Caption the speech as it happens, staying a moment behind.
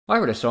I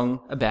wrote a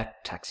song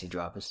about taxi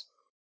drivers.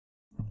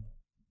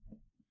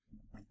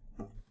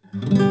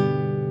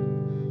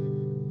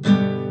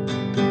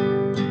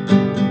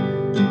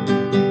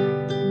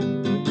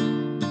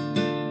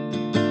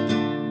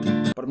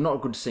 But I'm not a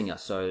good singer,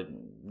 so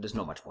there's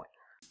not much point.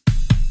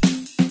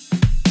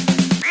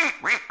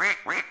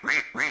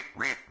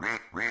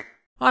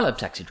 I love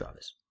taxi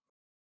drivers.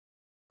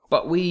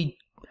 But we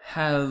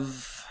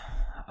have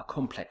a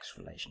complex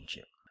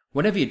relationship.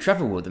 Whenever you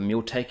travel with them,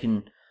 you're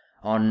taken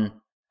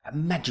on a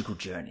magical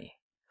journey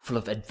full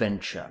of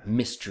adventure,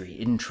 mystery,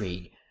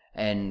 intrigue,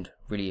 and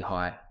really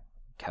high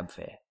cab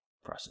fare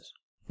prices.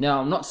 Now,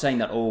 I'm not saying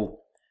that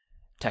all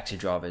taxi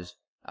drivers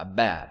are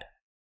bad,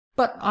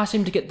 but I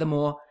seem to get the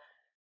more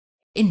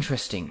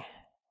interesting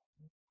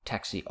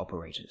taxi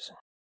operators.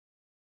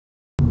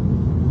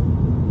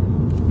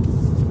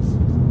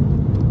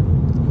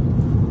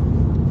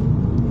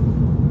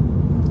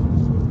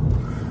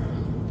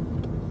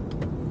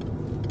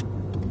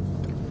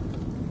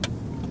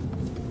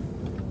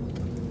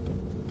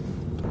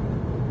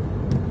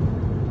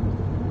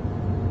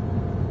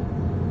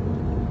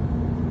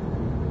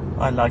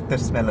 I like the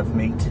smell of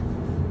meat.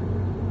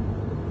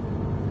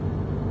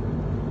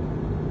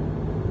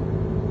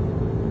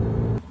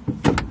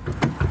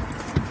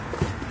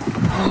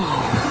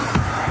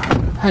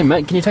 Hey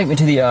mate, can you take me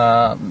to the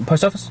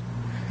post office?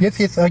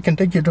 Yes, I can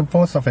take you to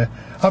post office.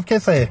 आप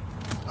कैसे हैं?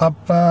 आप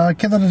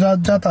किधर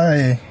जाता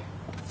है?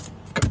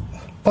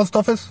 Post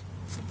office?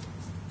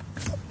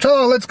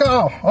 Chalo, let's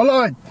go. All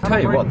right.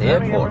 Tell you what, the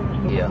airport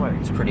here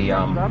is pretty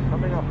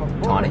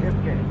tiny.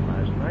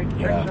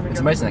 Yeah. It's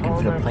amazing they can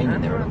fit a plane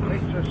in there.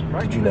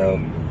 Did you know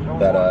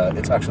that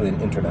it's actually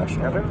an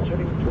international airport?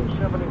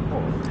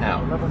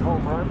 How?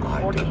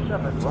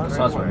 It's like the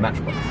size of a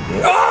matchbook.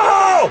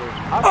 Oh!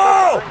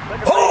 Oh!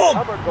 Home!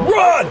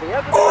 Run!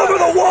 Over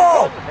the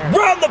wall!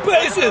 Round the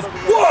bases!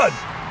 1,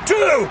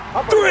 2,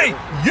 3!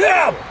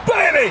 Yeah,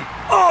 baby!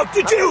 Oh,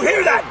 did you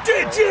hear that?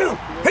 Did you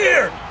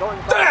hear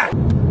that?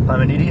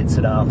 I'm an idiot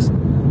that asks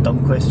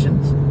dumb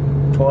questions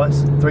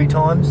twice, 3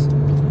 times.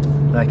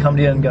 And I come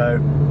to you and go,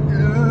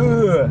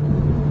 ugh,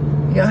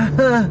 yeah,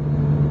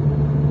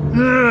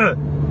 ugh,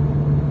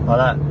 like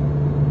that.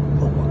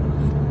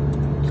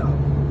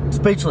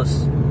 Speechless.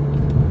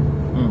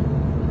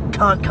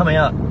 Can't come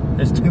out.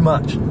 There's too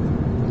much.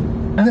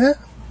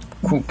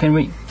 Cool. Can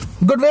we?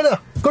 Good weather.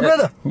 Good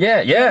weather.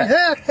 Yeah.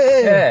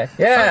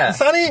 Yeah.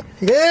 Sunny.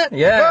 Yeah.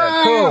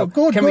 Yeah.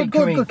 Cool. Good. Can we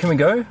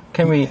go?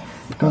 Can we?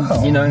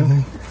 You know.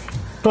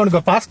 Don't want to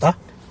go faster.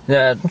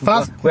 Yeah.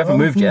 Fast. We haven't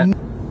moved yet.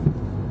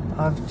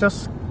 I've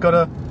just got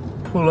to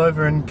pull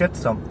over and get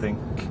something.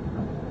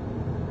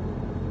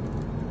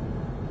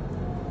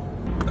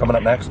 Coming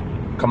up next.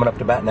 Coming up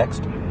to bat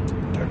next.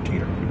 Derek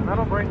Jeter.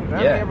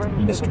 Yeah.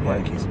 Mr.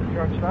 Yankees.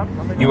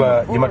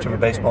 You much of a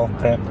baseball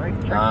fan?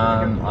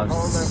 I've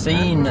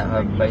seen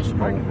a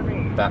baseball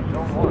bat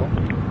before.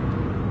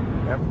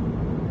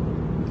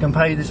 Can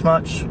pay you this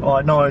much?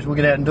 Alright, no worries, we'll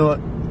get out and do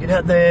it. Get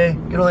out there,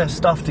 get all our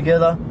stuff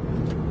together,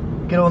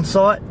 get on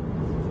site.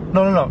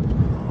 No.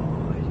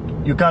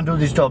 You can't do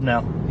this job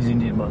now. He's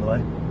Indian, by the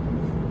way.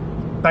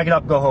 Pack it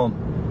up, go home.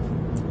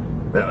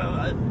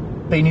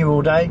 Been here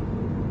all day.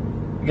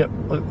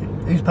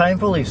 Who's paying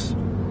for this?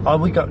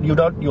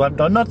 You have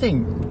done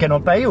nothing.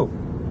 Cannot pay you.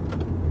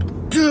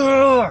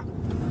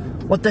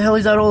 What the hell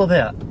is that all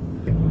about?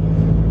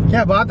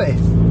 क्या बात है?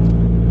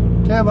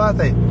 क्या बात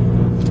है?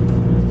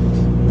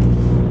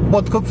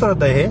 बहुत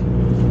खूबसूरत है.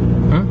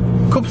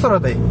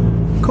 खूबसूरत है.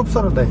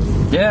 खूबसूरत है.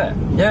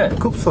 Yeah.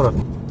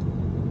 खूबसूरत.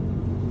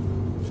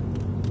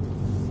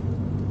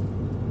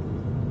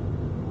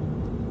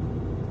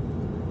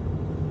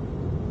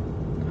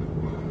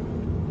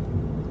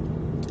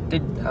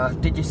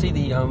 Did you see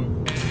the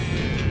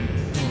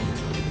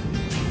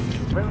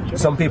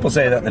Some people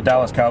say that the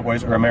Dallas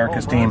Cowboys are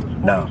America's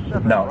team. No,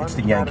 it's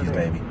the Yankees,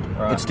 baby.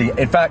 Right.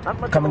 In fact,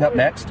 coming up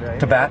next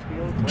to bat,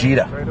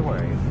 Jeter.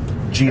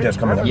 Jeter's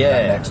coming up to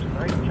bat next.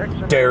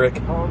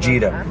 Derek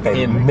Jeter,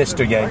 baby,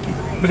 Mr. Yankee.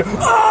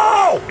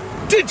 Oh!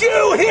 Did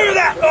you hear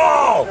that?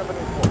 Oh!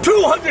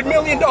 $200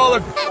 million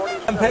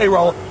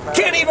payroll.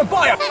 Can't even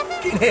buy a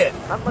fucking hit.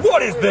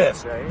 What is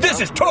this? This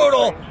is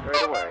total.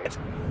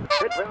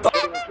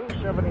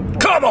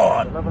 Come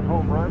on!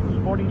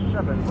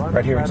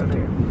 Right here, isn't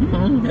it?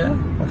 yeah.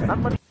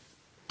 Okay.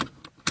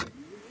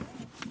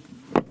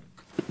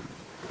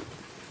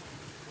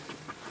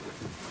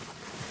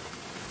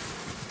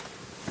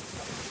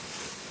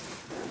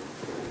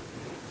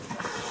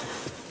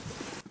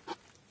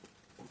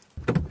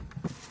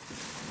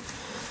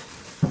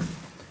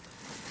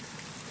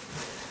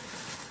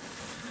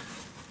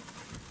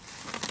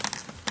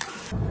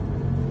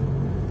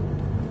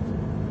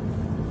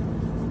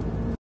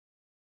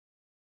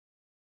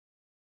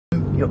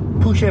 You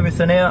push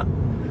everything out.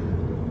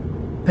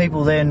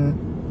 People then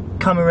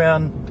come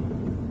around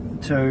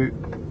to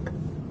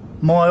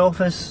my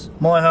office,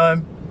 my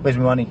home. Where's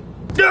my money?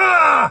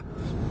 Ah!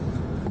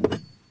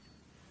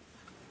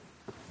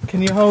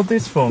 Can you hold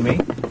this for me?